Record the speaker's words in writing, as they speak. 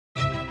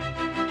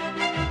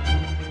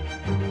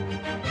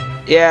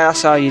Yeah,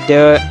 that's how you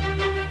do it.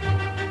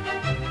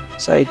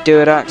 That's how you do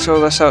it,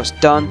 Axel. That's how it's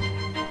done.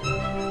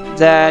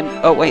 Then,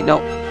 oh wait, no,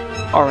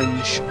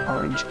 orange.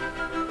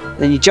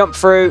 Then you jump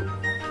through,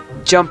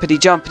 jumpity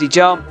jumpity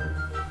jump,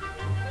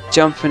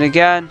 jumping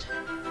again.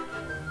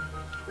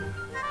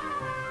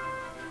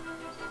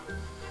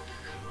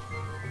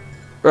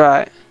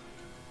 Right.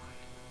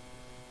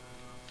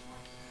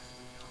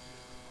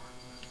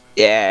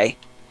 Yay.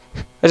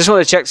 I just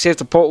wanted to check to see if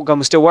the portal gun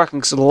was still working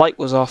because the light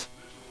was off.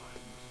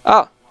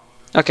 Oh,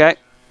 okay.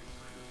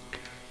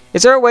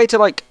 Is there a way to,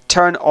 like,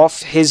 turn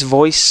off his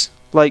voice?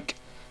 Like,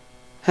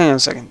 hang on a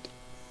second.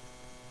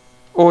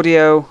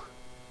 Audio.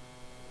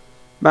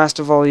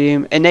 Master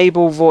volume.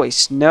 Enable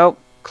voice. Nope.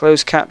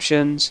 Closed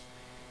captions.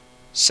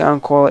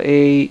 Sound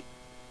quality.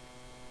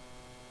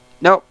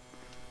 Nope.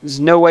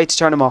 There's no way to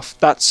turn them off.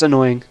 That's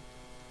annoying.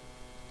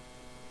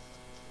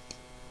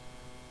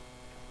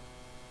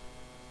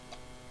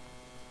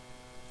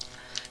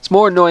 It's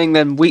more annoying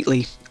than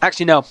Wheatley.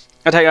 Actually, no.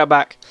 I take that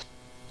back.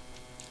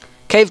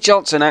 Cave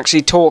Johnson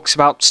actually talks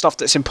about stuff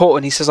that's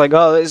important. He says, like,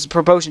 oh, this is a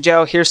propulsion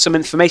gel. Here's some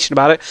information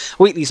about it.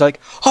 Wheatley's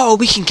like, oh,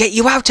 we can get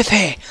you out of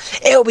here.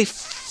 It'll be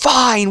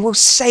fine. We'll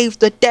save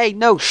the day.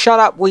 No, shut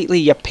up, Wheatley,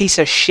 you piece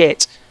of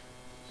shit.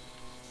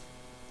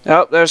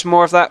 Oh, there's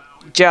more of that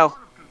gel.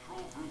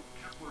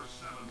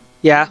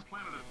 Yeah.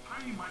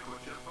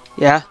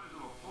 Yeah.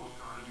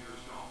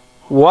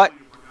 What?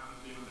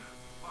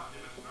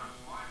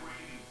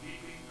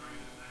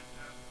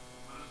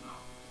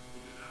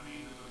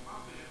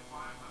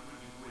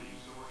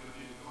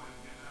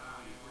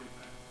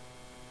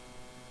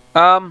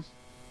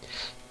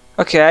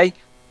 Okay.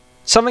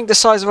 Something the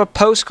size of a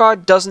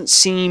postcard doesn't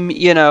seem,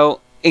 you know,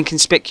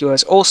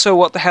 inconspicuous. Also,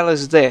 what the hell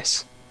is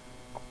this?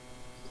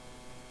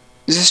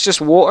 Is this just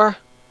water?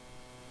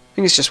 I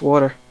think it's just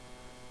water.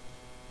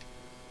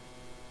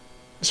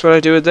 That's what I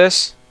do with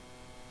this.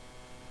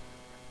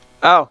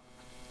 Oh.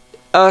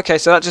 Okay,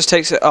 so that just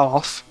takes it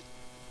off.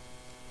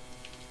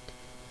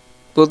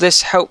 Will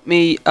this help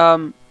me,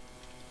 get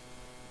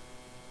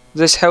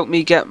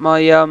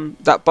my,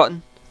 that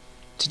button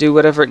to do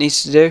whatever it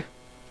needs to do?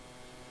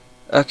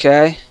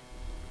 Okay.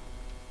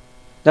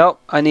 Nope,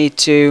 I need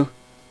to...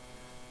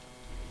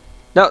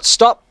 No,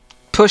 stop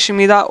pushing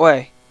me that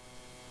way.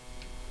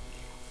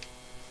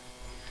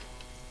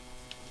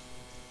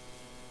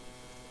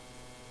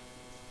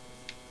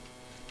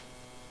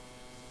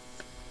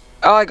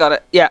 Oh, I got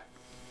it. Yeah.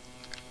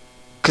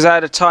 Because I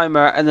had a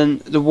timer and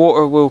then the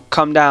water will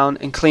come down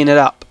and clean it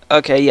up.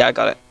 Okay, yeah, I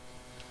got it.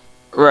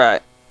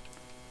 Right.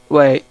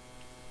 Wait.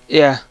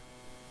 Yeah.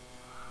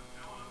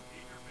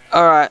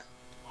 Alright.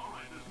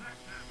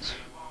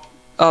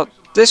 Oh,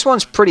 this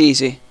one's pretty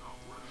easy.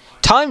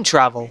 Time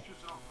travel.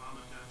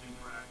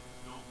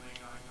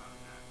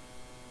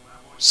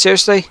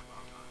 Seriously?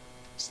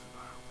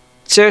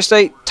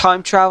 Seriously?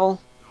 Time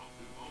travel?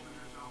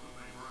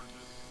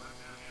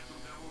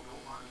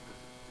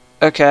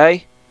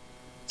 Okay.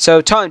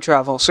 So, time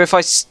travel. So if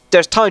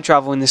there's time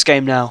travel in this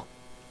game now.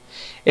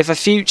 If a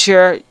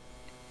future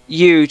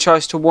you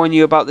tries to warn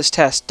you about this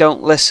test,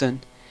 don't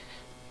listen.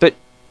 But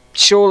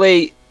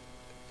surely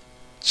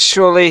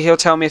he'll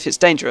tell me if it's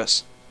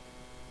dangerous.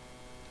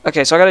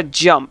 Okay, so I gotta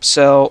jump,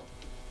 so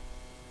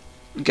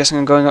I'm guessing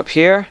I'm going up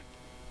here.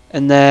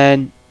 And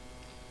then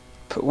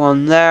put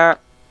one there.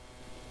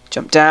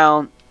 Jump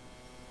down.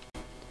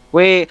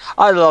 I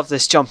love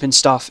this jumping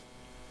stuff.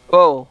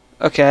 Oh,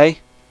 okay.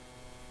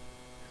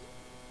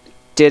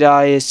 Did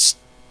I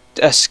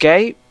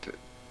escape?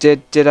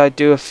 Did I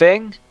do a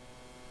thing?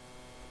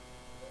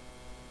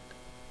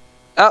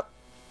 Up.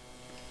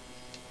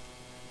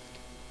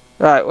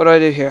 Right, what do I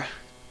do here?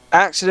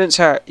 Accidents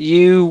hurt.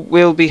 You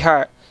will be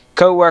hurt.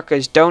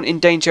 Co-workers, don't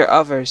endanger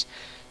others.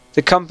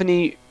 The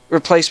company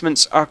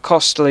replacements are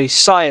costly.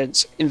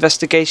 Science,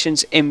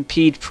 investigations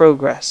impede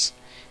progress.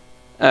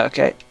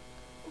 Okay.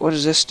 What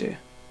does this do?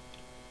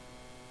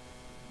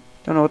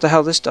 Don't know what the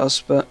hell this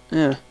does, but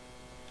yeah.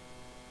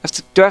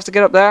 Do I have to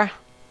get up there?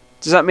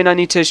 Does that mean I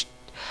need to...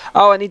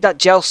 Oh, I need that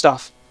gel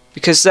stuff.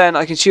 Because then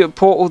I can shoot a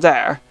portal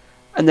there.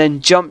 And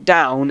then jump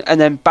down and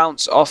then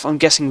bounce off, I'm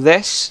guessing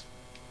this.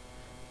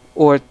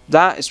 Or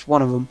that is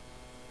one of them.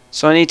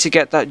 So I need to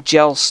get that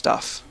gel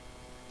stuff.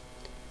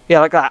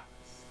 Yeah, like that.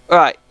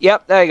 Alright,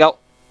 yep, there you go.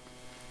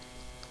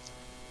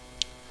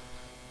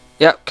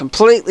 Yep,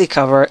 completely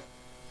cover it.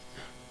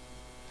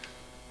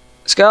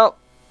 Let's go.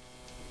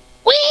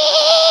 Whee!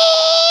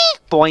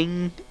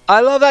 Boing. I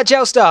love that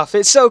gel stuff.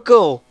 It's so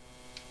cool.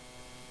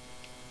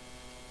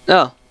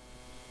 Oh.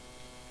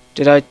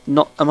 Did I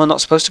not... Am I not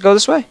supposed to go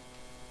this way?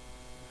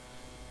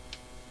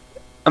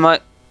 Am I...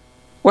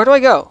 Where do I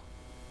go?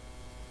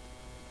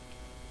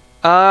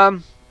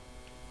 Hello?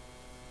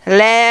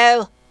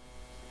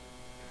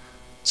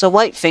 There's a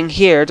white thing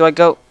here. Do I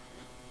go...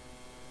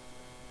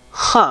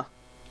 Huh.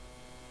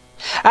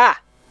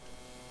 Ah!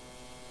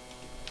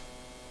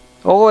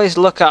 Always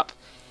look up.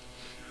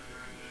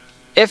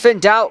 If in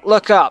doubt,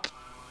 look up.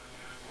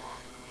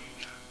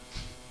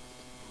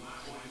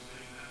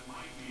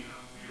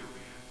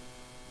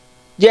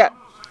 Yeah.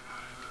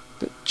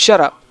 Shut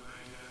up.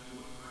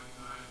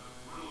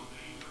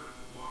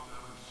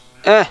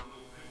 Eh.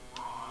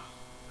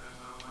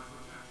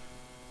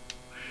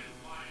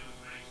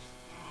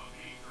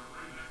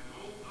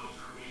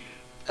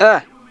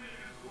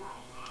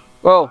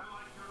 Whoa.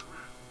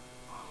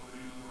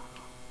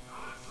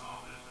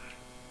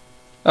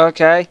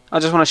 Okay, I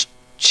just want to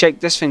shake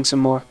this thing some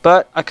more,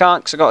 but I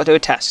can't because I got to do a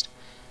test.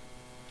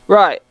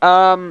 Right,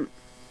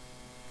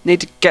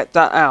 need to get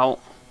that out.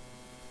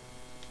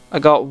 I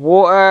got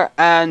water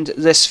and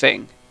this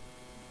thing.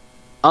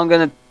 I'm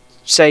gonna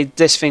say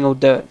this thing will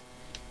do it.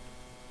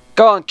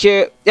 Go on,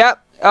 cube.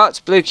 Yep. Oh, it's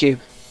a blue cube.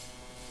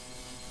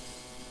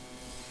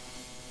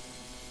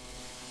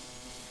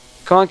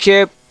 Come on,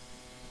 cube.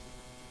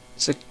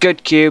 It's a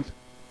good cube.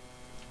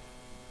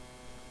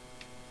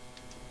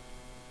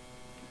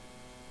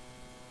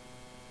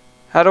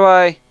 How do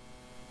I...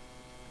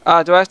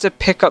 do I have to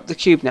pick up the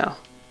cube now?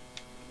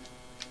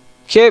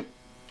 Cube.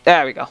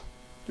 There we go.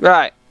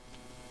 Right.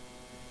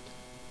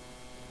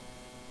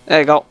 There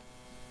you go.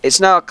 It's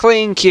now a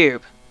clean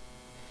cube.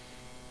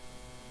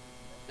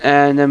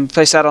 And then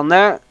place that on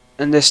there.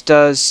 And this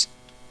does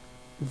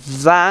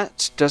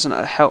that. Doesn't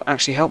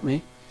actually help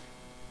me.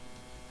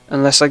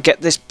 Unless I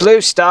get this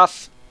blue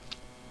stuff.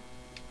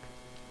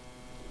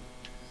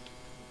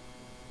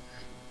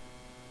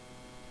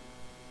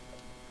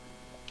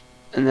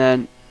 And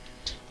then...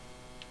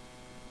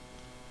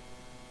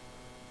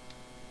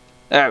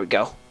 there we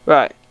go.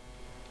 Right.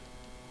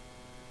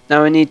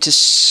 Now I need to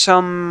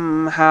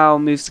somehow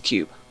move the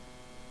cube.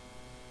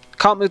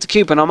 Can't move the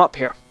cube when I'm up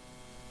here.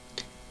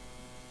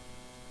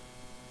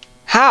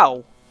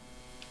 How?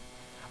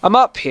 I'm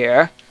up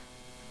here.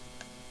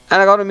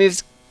 And I gotta move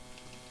the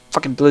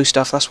fucking blue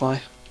stuff, that's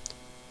why.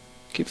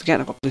 Keep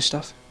forgetting I got blue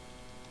stuff.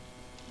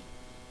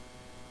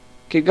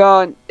 Keep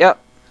going. Yep.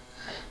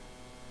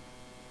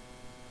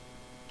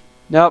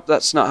 Nope,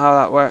 that's not how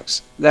that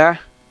works. There.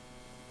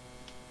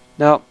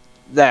 Nope.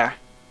 There.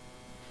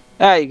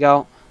 There you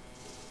go.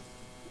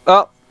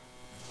 Oh.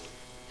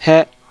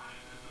 Hit.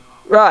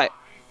 Right.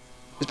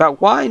 It's about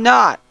why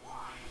not?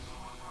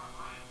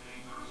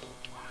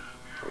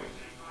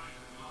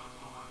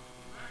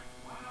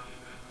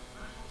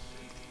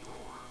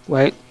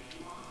 Wait.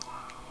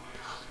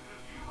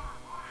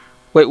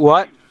 Wait,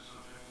 what?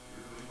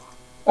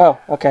 Oh,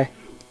 okay.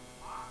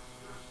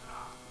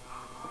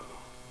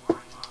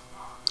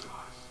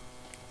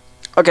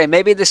 Okay,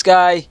 maybe this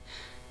guy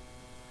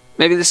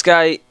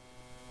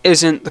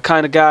isn't the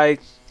kind of guy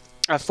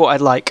I thought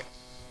I'd like.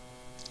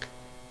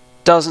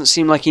 Doesn't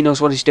seem like he knows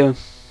what he's doing.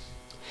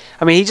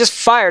 I mean, he just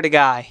fired a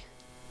guy.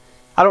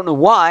 I don't know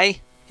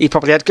why. He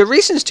probably had good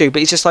reasons to, but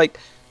he's just like,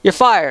 you're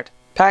fired.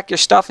 Pack your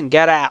stuff and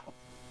get out.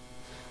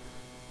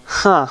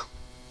 Huh.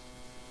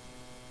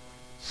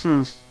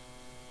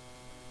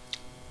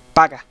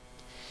 Bagger.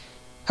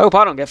 Hope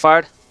I don't get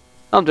fired.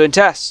 I'm doing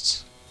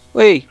tests.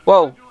 Wee.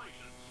 Whoa.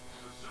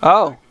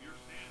 Oh.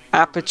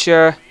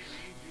 Aperture.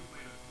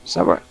 Is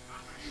that right?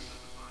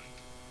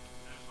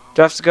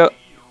 Do I have to go?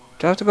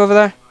 Do I have to go over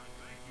there?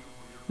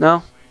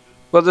 No?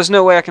 Well, there's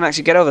no way I can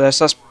actually get over there,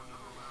 so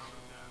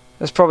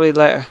that's probably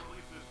later.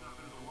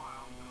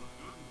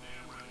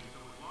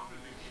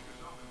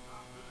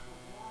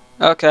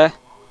 Okay.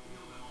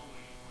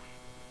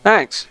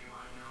 Thanks.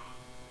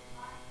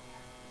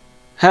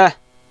 Huh.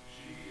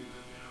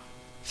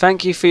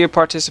 Thank you for your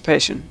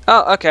participation.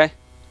 Oh, okay.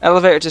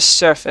 Elevator to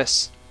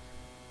surface.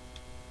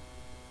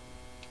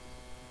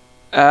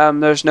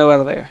 There's no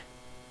elevator.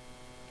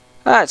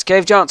 Ah, it's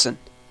Cave Johnson.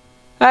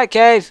 Hi,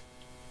 Cave.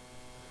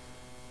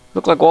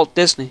 Look like Walt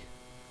Disney.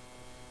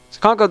 So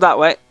I can't go that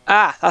way.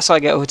 Ah, that's how I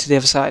get over to the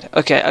other side.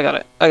 Okay, I got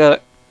it. I got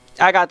it.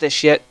 I got this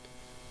shit.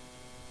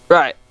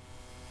 Right.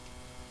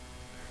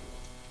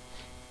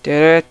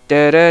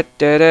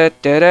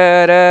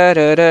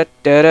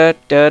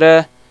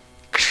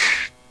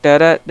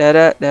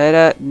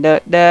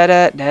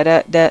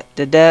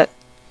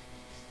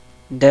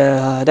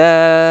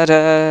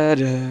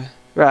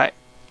 Right.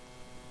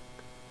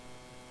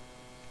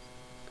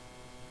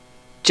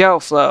 Gel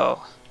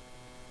flow.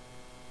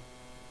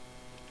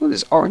 Oh,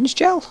 there's orange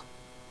gel.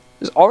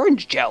 There's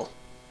orange gel.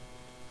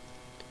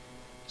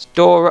 There's a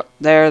door up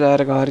there that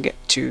I gotta get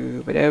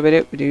to.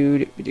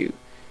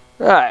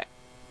 Right.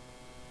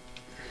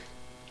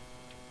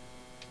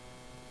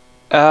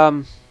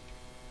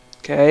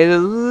 Okay,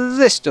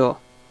 this door.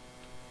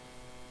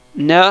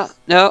 No.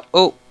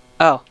 Oh.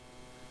 How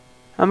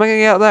am I gonna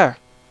get out there?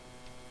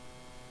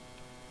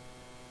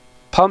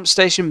 Pump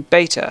station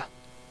beta.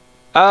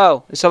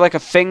 Oh, is there like a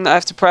thing that I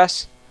have to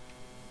press?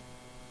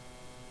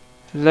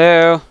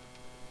 Hello?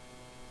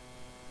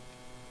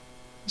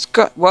 It's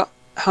got what?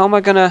 How am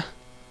I gonna...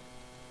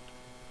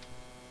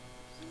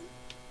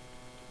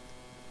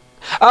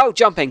 Oh,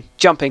 jumping,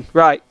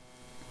 right.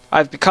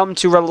 I've become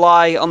to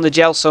rely on the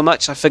gel so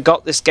much I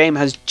forgot this game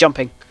has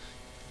jumping.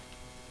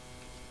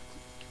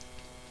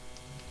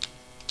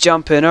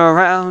 Jumping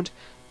around.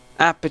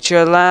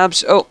 Aperture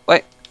Labs. Oh,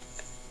 wait.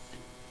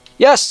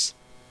 Yes!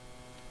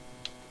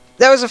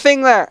 There was a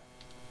thing there.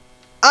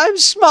 I'm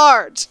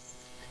smart.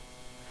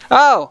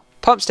 Oh,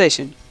 pump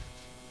station.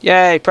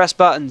 Yay, press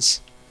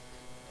buttons.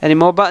 Any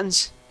more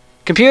buttons?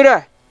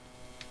 Computer!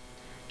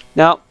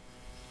 No.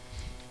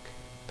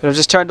 But I've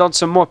just turned on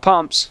some more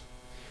pumps.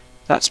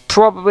 That's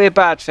probably a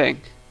bad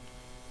thing.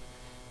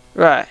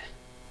 Right.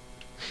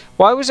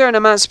 Why was there an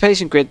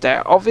emancipation grid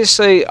there?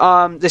 Obviously,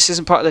 this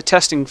isn't part of the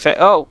testing phase.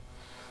 Oh!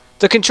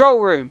 The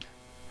control room!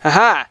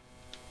 Haha!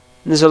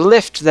 And there's a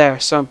lift there,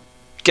 so I'm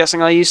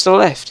guessing I used the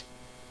lift.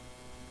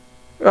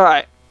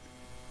 Right.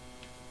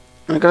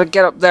 I'm gonna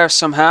get up there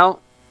somehow.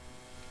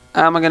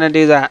 How am I gonna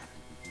do that?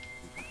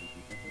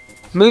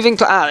 Moving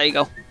to... Ah, there you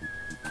go.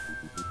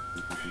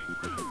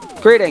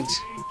 Greetings.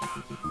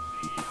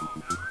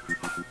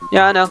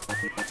 Yeah, I know.